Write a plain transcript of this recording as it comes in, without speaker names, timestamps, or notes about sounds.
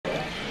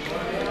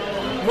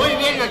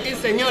bien aquí,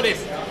 señores,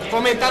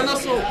 comentando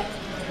su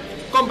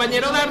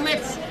compañero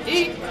Darnex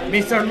y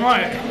Mr.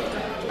 9.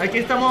 Aquí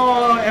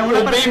estamos en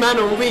una partida.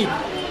 un B.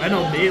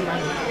 Bueno, un B, mano.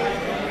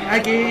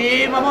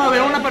 Aquí vamos a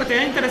ver una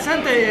partida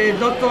interesante.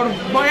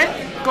 Dr.Bones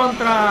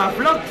contra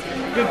Flock.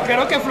 Yo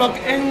creo que Flock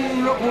es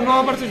un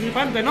nuevo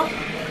participante, ¿no?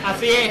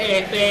 Así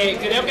es,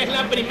 creo que es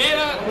la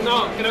primera,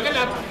 no, creo que es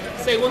la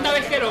segunda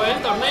vez que lo veo en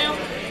el torneo.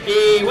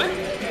 Y bueno,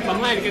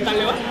 vamos a ver qué tal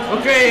le va.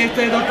 Ok,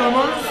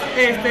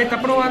 Dr.Bones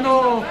está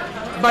probando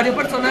varios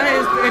personajes,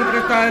 entre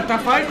está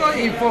Falco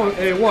y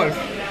Wolf.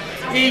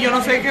 Y yo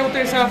no sé qué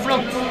utiliza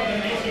Flock.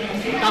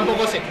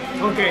 Tampoco sé.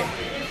 Ok,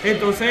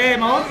 entonces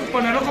vamos a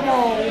ponerlo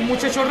como un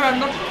muchacho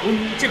random,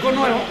 un chico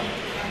nuevo.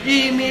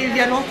 Y mi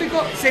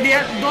diagnóstico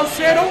sería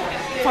 2-0 a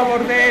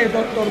favor de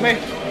Dr. B.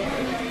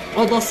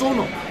 O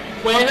 2-1.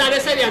 Puedes dar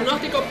ese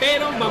diagnóstico,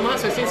 pero vamos a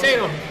ser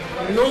sinceros,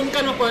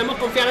 nunca nos podemos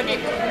confiar aquí.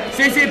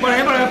 Sí, por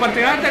ejemplo, en la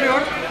partida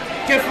anterior,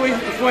 que fue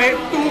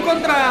tú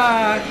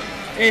contra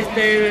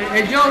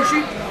el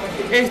Yoshi,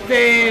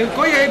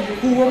 oye,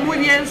 jugó muy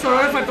bien,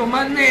 solo le faltó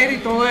más NER y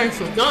todo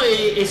eso. No,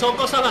 y son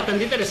cosas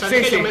bastante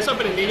interesantes que yo me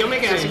sorprendí, yo me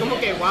quedé así como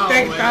que wow.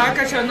 Te estaba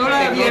cachando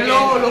bien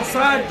los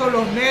saltos,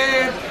 los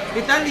NER y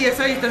tal, y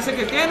esa distancia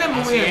que tiene,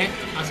 muy bien.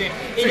 Así es.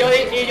 Y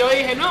yo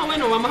dije, no,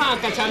 bueno, vamos a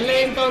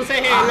cacharle entonces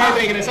el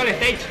regreso al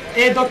stage.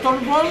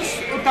 Dr.Bones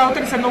estaba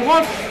utilizando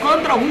Wolf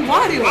contra un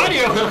Wario.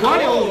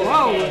 Wario,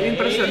 wow,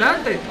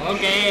 impresionante.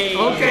 Ok,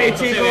 chicos.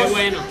 Se ve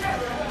bueno.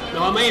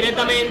 Nos vamos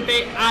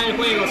directamente al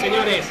juego,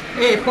 señores.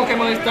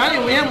 Pokémon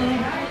Stadium,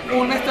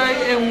 un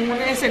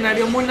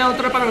escenario muy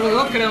neutral para los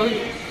dos, creo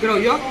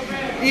yo.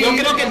 Y yo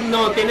creo que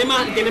no, tiene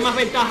más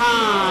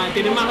ventaja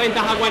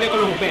Wario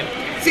con los Upper.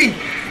 Sí.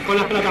 Con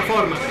las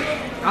plataformas.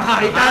 Ajá,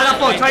 ahí está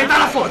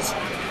la Fox.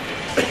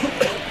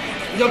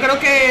 Yo creo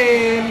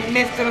que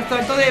mientras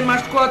tanto de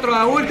March 4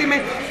 a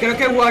Ultimate, creo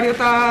que Wario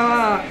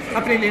está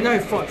aprendiendo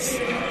de Fox.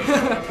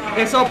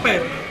 Es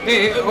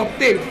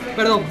Optil,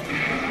 perdón.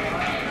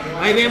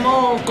 Ahí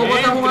vemos cómo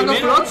está jugando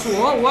Flox.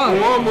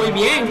 Wow, muy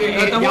bien.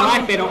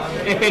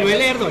 Espero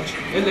el Air Dodge.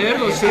 El Air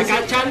Dodge, sí.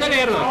 Está cachando el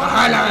Air Dodge.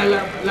 Ajá,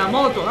 la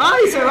moto.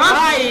 ¡Ay, se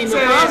va! ¡Ay, no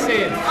puede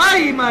ser!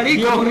 ¡Ay,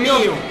 marico! Dios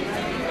mío.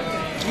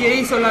 ¿Qué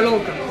hizo la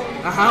loca?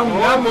 Ajá,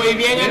 muy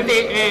bien en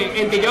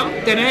Tillón.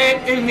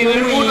 Tener el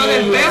nivel 1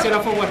 del pez.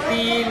 Será forward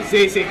tilt.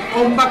 Sí.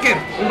 O un backer.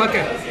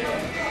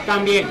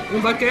 También.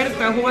 Un backer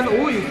está jugando.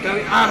 Uy, está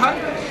bien. Ajá.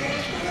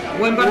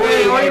 Buen parte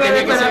de Oliver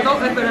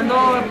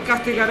esperando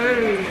castigar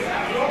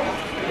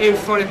el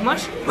For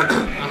Smash.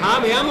 Ajá,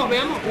 veamos.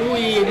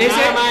 Uy,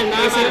 nada mal.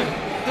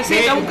 Sí,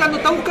 está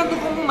buscando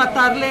cómo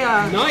matarle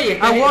a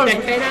Wolf.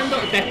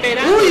 Está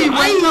esperando. Uy,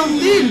 buen down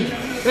tilt.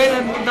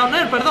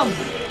 Perdón.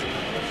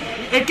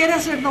 Él quiere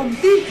hacer down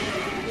tilt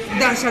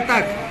dash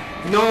attack.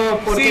 No,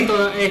 porque el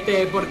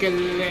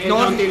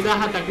down tilt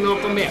dash attack no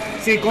convea.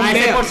 Sí, convea. A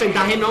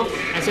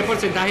ese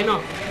porcentaje no.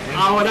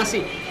 Ahora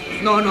sí.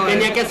 No.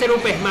 Tenía que hacer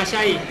un smash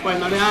ahí, pues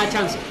no le da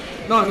chance.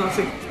 No,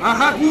 sí.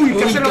 Ajá,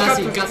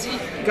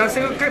 casi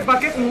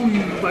backer.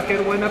 Backer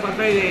buena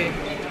parte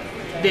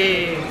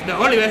de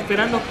Oliver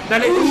esperando.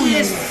 Dale.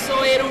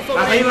 Eso era un poco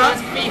más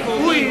fijo.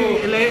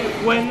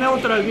 Buen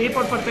neutral B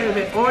por parte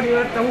de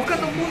Oliver. Está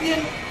buscando muy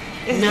bien.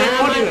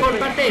 Nada mal por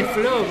parte de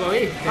Floco,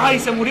 ¿viste? Ay,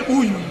 se murió.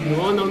 Uy.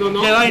 No.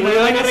 Le va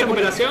buena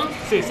recuperación.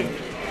 Sí.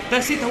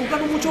 Está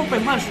buscando mucho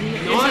Open Smash.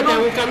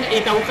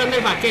 Está buscando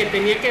el backer.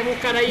 Tenía que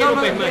buscar ahí el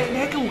Open Smash.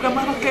 Tenía que buscar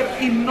más backer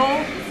y no.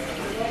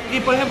 Y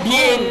por ejemplo,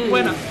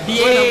 buena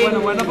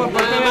por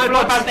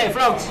parte de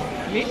Flox.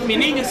 Mi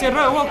niño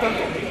cierra de boca.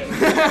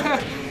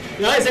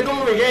 No, ese es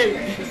como Miguel.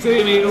 Sí,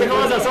 ese es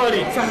como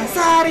Sasori.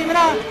 Sasori,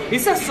 bra. ¿Y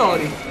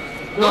Sasori?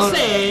 No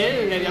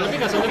sé, le dio la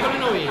aplicación de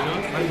Corinovi, ¿no?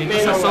 Maldito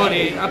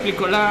Sasori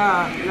aplicó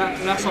la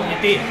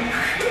sometida.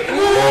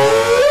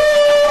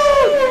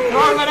 No,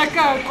 ven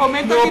acá,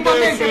 comenta aquí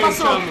también qué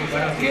pasó.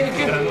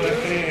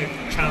 Este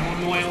chamo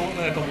nuevo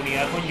de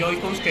comunidad con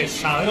Joy-Cons que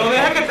sabe. No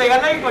deja que te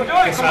gane con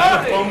Joy, que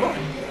sabe los combos.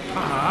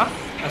 Ajá.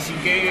 Así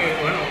que,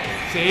 bueno.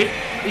 Sí.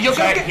 Y yo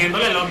creo que.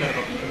 Viéndole el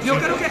underdog. Yo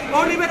creo que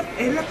Oliver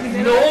es la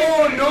primera.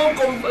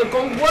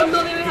 Con Wolf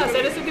no debes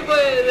hacer ese tipo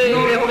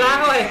de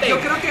jugadas o de Yo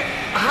creo que.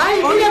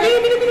 Ay, mira.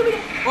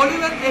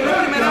 Oliver es la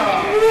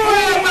primera.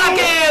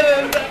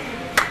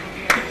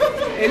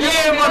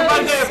 Bien por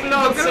parte de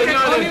Flock, yo creo que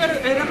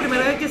Oliver es la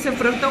primera vez que se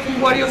enfrenta a un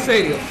Wario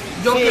serio.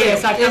 Yo creo,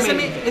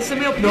 exactamente. Ese es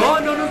mi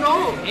opinión.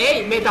 No.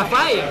 Ey,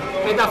 Metafire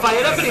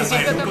al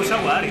principio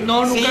también.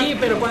 No, nunca. Sí,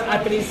 pero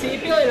al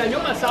principio del año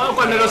pasado,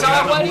 cuando lo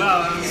usaba Wario.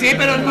 Sí,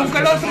 pero nunca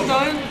lo he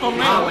enfrentado en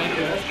torneo. Bueno.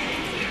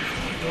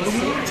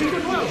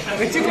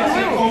 Es chico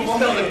nuevo.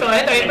 Todos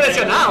están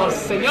impresionados,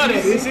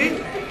 señores. Sí.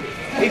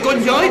 Y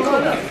con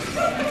Joy-Con.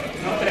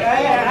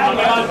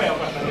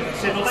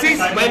 Sí,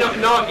 bueno,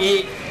 no,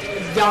 y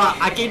ya va,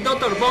 aquí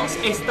Dr.Bones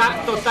está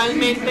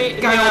totalmente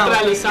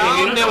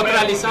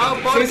neutralizado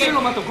porque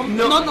no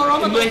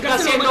está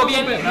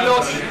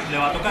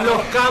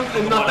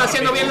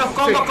haciendo bien los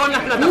combos con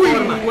las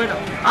plataformas.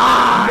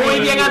 Muy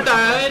bien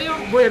aéreo.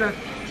 Buena.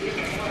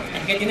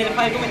 Es que tiene el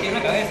Falco metido en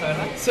la cabeza,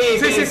 ¿verdad? Sí,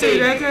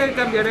 hay que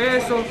cambiar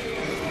eso.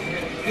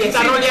 Y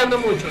está roleando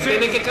mucho.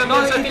 Tiene que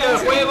cambiar su estilo de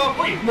juego.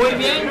 Muy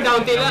bien.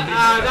 Down tilt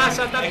a dash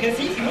attack.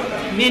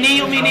 Mi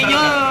niño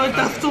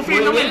está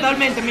sufriendo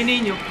mentalmente, mi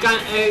niño.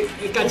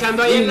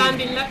 Cachando ahí el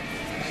landing lag.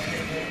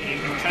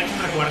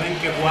 Muchachos, recuerden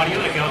que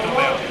Wario le queda otro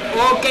peor.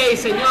 Ok,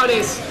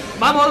 señores.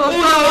 Vamos,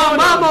 doctor,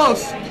 vamos.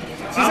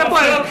 Sí se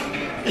puede.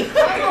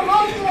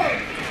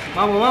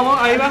 Vamos,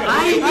 ahí va.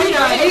 ¡Ay,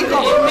 mira, Rico!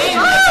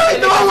 ¡Ay,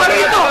 no,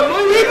 Guarito!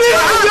 ¡Mi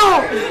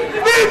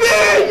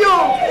niño!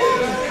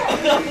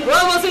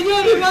 ¡Vamos,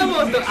 señores,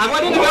 vamos! ¡A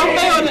Wario le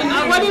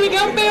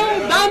queda un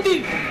peón!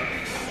 ¡Dante!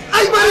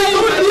 ¡Ay, Marito,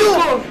 me dio!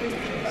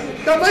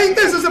 Está más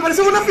intenso, se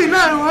parece a una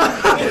final, ¿no?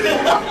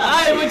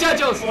 ¡Ay,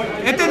 muchachos!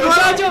 Este no.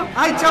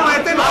 ¡Ay, chama,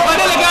 este no! ¡A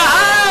Wario le queda!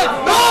 ¡Ah!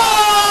 ¡No!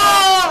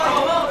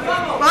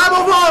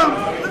 ¡Vamos, Bol!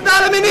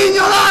 ¡Dale, mi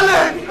niño,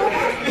 dale!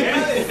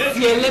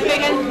 Si él le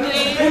pega el...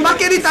 Un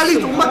vaquerita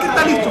listo,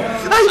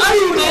 ¡Ay,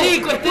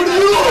 Marico! Este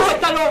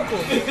está loco.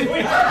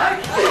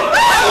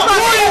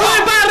 ¡Muy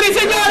buen parry,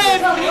 señores!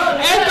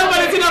 ¡Esto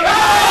parece una... ¡Ah,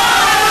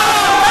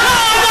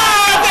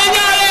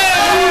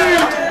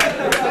 señores!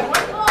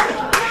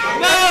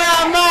 ¡Nada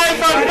mal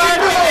por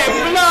parte de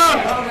Flock!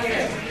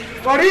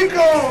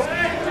 ¡Marico!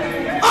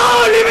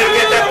 ¡Oliver,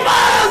 qué te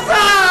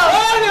pasa!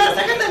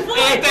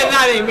 Esta es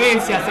la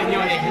demencia,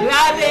 señores.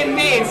 La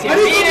demencia.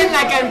 Miren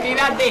la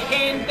cantidad de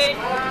gente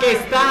que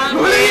está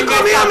 ¡No le di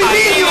comida a mi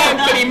niño! en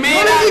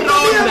primera ¡No le di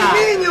comida ronda. a mi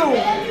niño!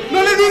 ¡No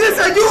le di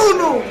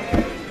desayuno!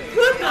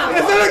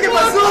 Eso es lo que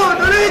pasó,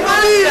 no le di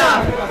comida.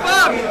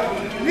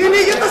 Mi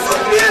niño está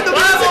sufriendo,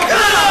 ¡pero se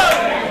cae!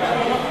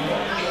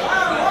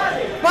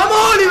 ¡Vamos,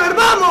 Oliver,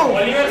 vamos!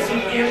 Oliver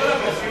sintiendo la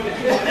presión.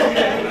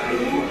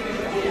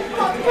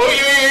 Uy,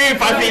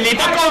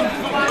 facilito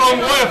con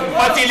Wolf,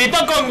 facilito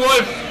con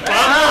Wolf.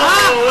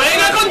 Vamos,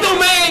 venga con tu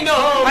main,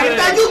 no, Ahí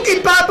está Yuki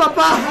Pack,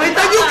 papá. Ahí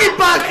está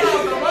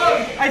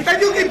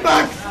Yuki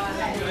Pack.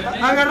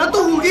 Agarra tu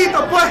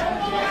juguito, pues.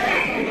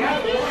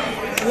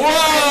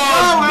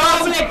 Wow,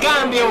 doble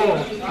cambio.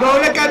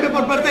 Doble cambio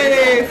por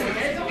parte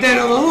de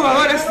los dos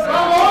jugadores.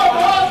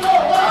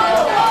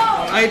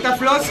 Ahí está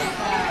Floss.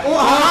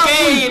 Ok,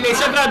 le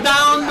hizo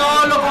down,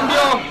 no lo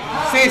cambió.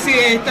 Sí,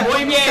 está.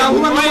 Muy bien, Está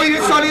jugando muy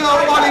bien sólido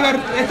Oliver.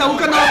 Está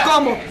buscando los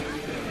combos.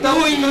 Está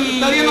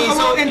viendo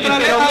cómo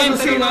entrarle a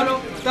Lucina.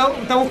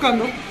 Está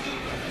buscando.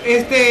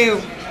 Este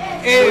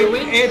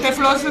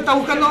Floss está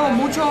buscando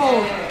mucho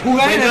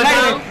jugar en el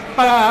aire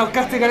para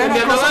castigar a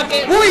las cosas.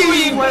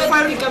 Uy,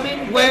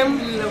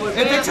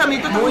 este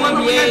chamito está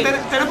jugando muy bien.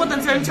 Tiene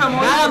potencial el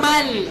chamo. Nada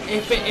mal,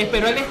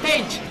 esperó el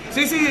stage.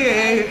 Sí,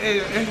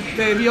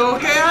 vio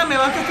que me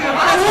va a castigar.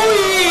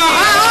 ¡Uy!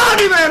 ¡Ah,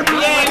 Oliver!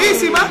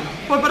 Buenísima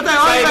por parte de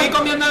Seguí Oliver.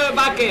 comiendo el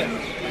backer.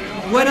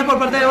 Buena por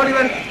parte de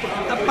Oliver.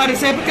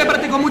 Parece que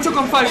practicó mucho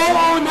con Falco.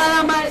 Oh,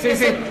 nada mal. Sí.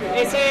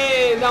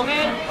 Ese down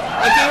air.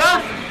 Aquí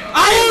va.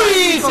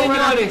 ¡Ay,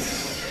 señores!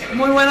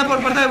 Muy buena por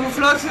parte de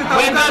Bufflox.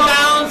 Buen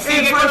down,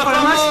 sigue con los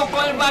combos,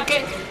 con el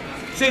backer.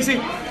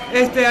 Sí.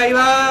 Ahí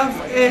va.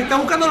 Está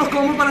buscando los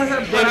combos para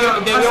hacer.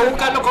 Debió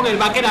buscarlo con el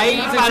backer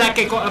ahí para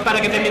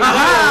que terminara.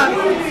 Ajá.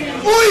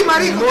 Uy,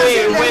 marico.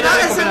 Muy buena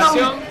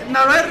recuperación.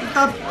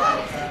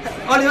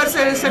 Oliver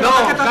se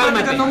nota que está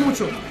practicando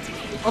mucho.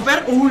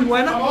 Oper, uy,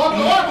 buena.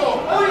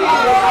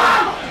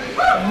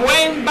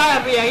 Buen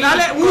barry ahí.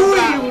 Dale,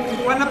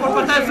 buena por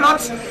parte de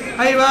Flox.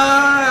 Ahí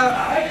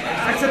va.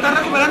 Se está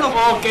recuperando.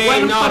 Ok,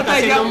 no, está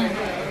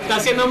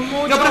haciendo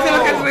mucho. Yo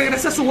prefiero que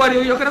regrese a su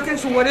Wario. Yo creo que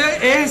su Wario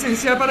es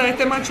esencial para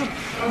este macho.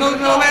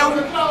 Lo veo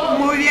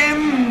muy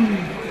bien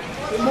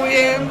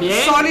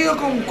sólido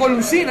con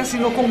Lucina,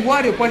 sino con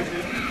Wario, pues.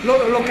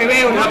 Lo que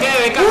veo, ¿no? Creo que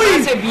debe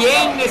calmarse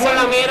bien esa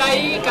lamera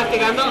ahí,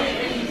 castigando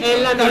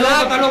el landing.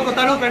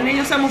 Está loco, el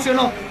niño se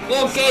emocionó.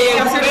 Ok,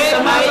 el Fer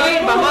ahí,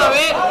 vamos a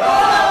ver.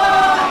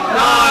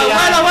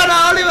 Bueno,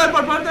 Oliver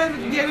por parte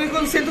viene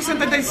con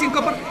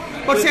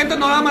 175%,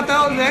 no lo ha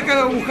matado, debe que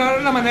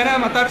buscar la manera de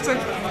matarse.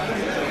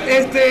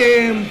 Debe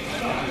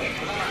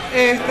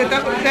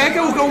que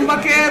buscar un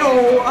vaquero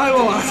o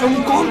algo, hacer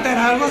un counter,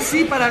 algo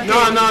así para que...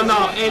 No,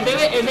 él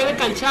debe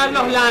canchar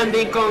los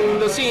landing con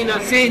Lucina,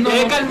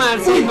 debe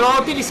calmarse, no ha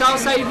utilizado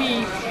side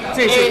B,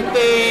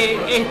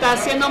 está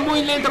siendo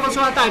muy lento con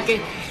sus ataques.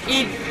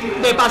 Y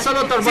de paso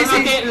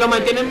Dr.Bones lo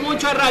mantiene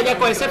mucho a raya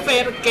con ese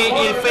Fer,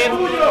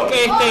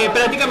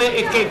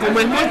 prácticamente, que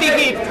como es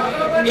multi-hit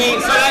y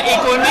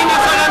culmina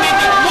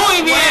solamente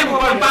muy bien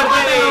por parte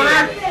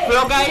de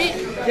Flock ahí,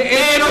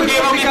 pero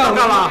lleva un esto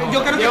trabajo.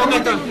 Yo creo que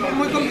es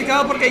muy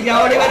complicado porque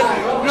ya Oliver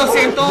lo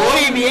siento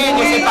muy bien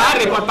ese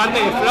parry por parte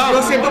de Flock.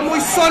 Lo siento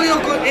muy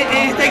sólido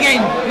en este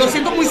game, lo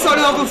siento muy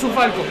sólido con su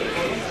Falco.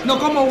 No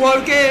como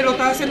Wall que lo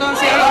está haciendo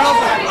así a lo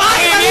loco.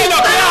 ¡Ay,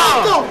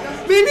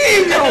 ¡mi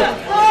niño!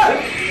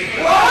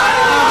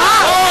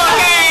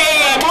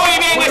 Muy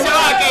bien ese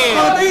baque.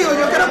 Como te digo,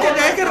 yo creo que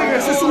desde que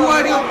regresó su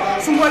Wario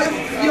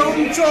dio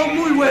un show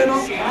muy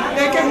bueno.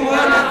 Hay que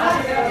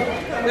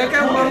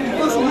jugar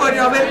con su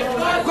Wario, a ver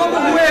cómo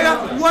juega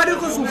Wario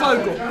con su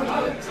Falco.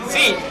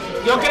 Sí,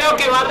 yo creo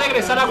que va a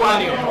regresar a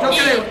Wario.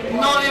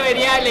 No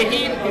debería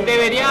elegir,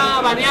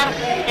 debería banear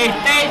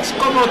Stage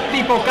como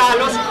tipo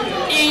Kalos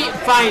y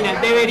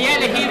Final. Debería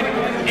elegir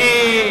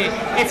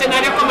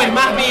escenarios como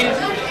Smashville,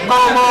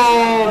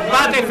 como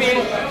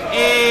Battlefield.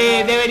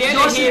 Debería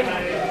elegir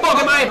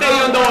Pokémon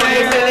Stadium 2.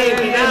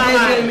 Excelente, nada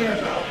más.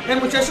 El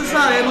muchacho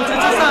sabe, Recordemos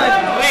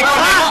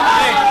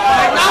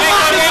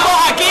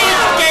aquí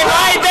que no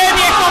hay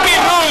Debbie Scooby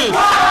Rule.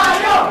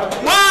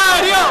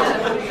 ¡Wario!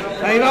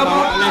 Ahí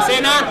vamos. La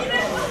escena.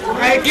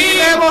 Aquí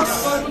vemos.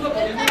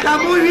 Está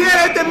muy bien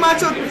este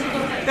macho.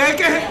 Tiene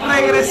que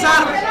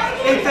regresar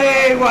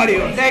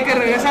Wario. Tiene que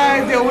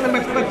regresar un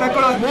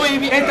espectáculo. Muy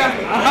bien.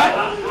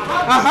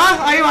 Ajá,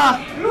 ahí va.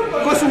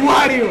 Con su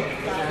Wario.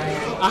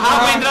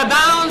 Ajá, mientras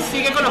Down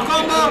sigue con los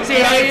combos. Sí,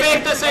 ahí,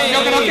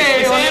 yo creo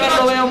que Oliver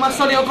lo veo más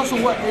sólido con su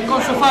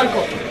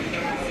Falco.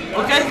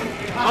 ¿Ok?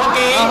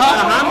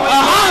 Ajá,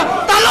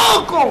 ¡está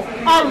loco!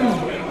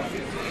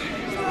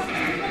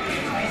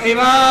 Ahí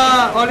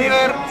va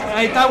Oliver,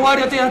 ahí está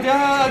Wario, tío,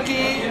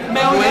 aquí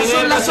veo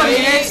la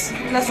solidez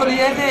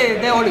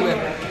de Oliver.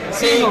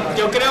 Sí,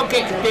 yo creo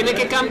que tiene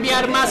que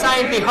cambiar más a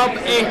anti-hop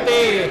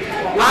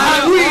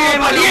Wario.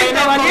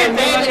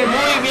 Valiente.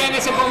 Muy bien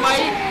ese combo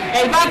ahí.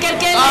 El backer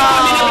que le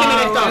combina el primer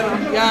stop.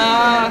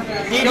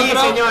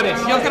 Señores.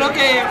 Yo creo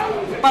que,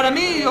 para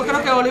mí,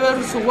 Oliver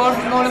su Wolf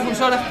no le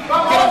funciona.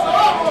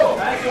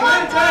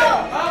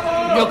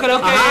 Yo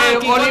creo que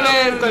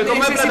Oliver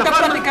necesita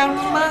practicar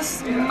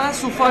más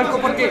su Falco,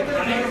 porque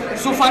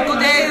su Falco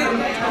tiene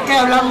que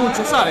hablar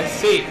mucho, ¿sabes?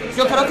 Sí.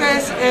 Yo creo que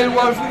es el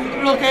Wolf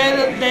lo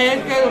que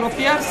debe que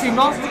dropear, si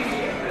no...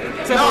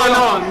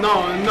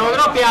 No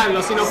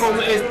dropearlo, sino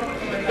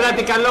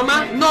practicarlo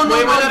más.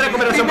 Muy buena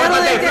recuperación por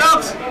parte de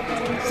Frogs.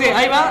 Sí,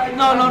 ahí va.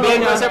 No.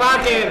 Bien, ese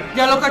backer.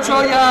 Ya lo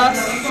cachó, ya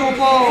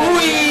supo.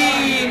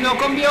 Uy, no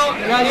cambió.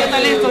 Ya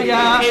talento,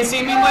 ya. En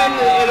sí mismo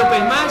el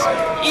Open Smash.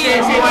 Y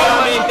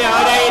nuevamente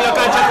ahora ahí lo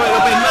cacha con el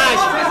Open Smash.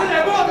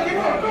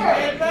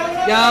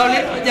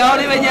 Ya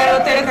Oliver ya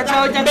lo tiene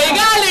cachado.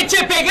 ¡Pegale,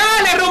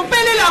 pegale!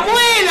 ¡Rompele la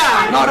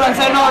muela! No,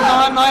 Rancel,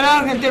 no era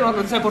argentino,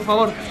 Rancel, por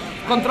favor.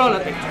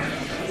 Contrólate.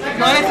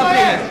 No eres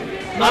Capriles.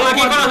 Vamos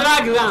aquí con los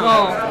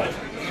Dragdown.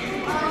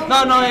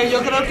 No, yo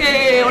creo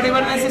que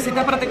Oliver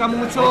necesita practicar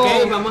mucho. Ok,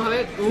 vamos a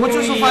ver. Mucho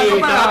su Falco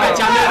para.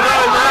 Cachando el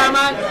rol, nada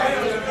más.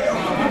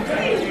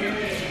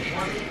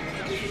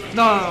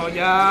 No,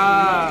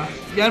 ya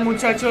el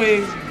muchacho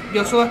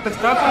dio su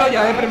espectáculo,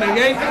 ya de primer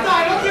game.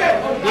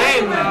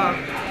 Bien.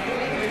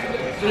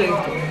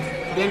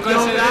 Bien con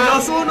ese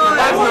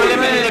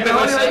 2-1 le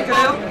pegó Oliver,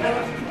 creo.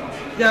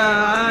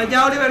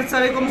 Ya Oliver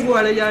sabe cómo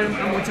jugarle ya al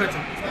muchacho.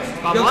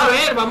 Vamos a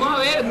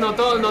ver, no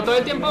todo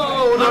el tiempo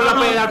uno lo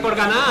puede dar por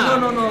ganada.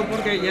 No,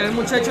 porque ya el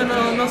muchacho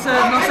no se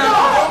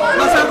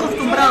ha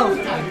acostumbrado.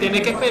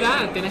 Tienes que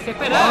esperar. No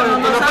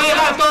puedes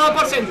dar todo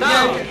por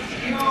sentado.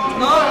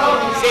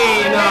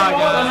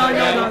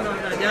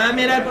 Ya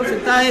mira el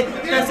porcentaje,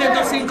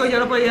 305 ya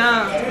lo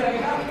podía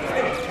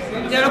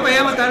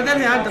matar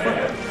desde alto.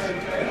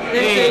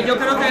 Yo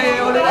creo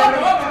que Oliver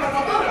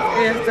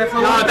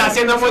está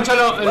haciendo mucho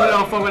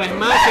los Power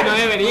Smash que no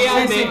debería.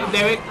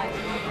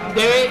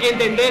 Debe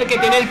entender que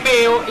tiene el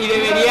peo y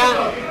debería.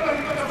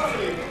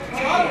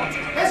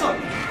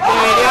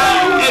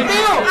 ¿El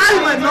peo?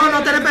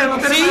 No tiene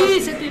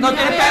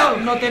peo,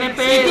 no tiene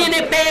peo. Sí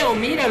tiene peo,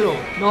 míralo.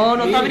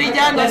 No está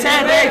brillando, ese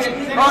es Rex.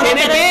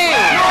 Tiene peo.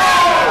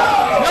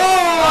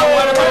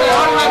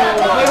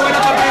 Muy buena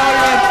parte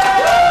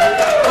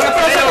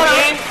de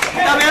Oliver.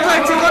 También con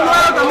el chico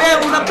nuevo, también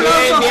un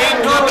aplauso. Bien,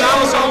 un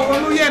aplauso.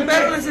 Muy bien,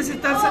 pero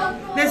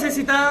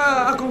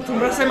necesita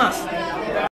acostumbrarse más.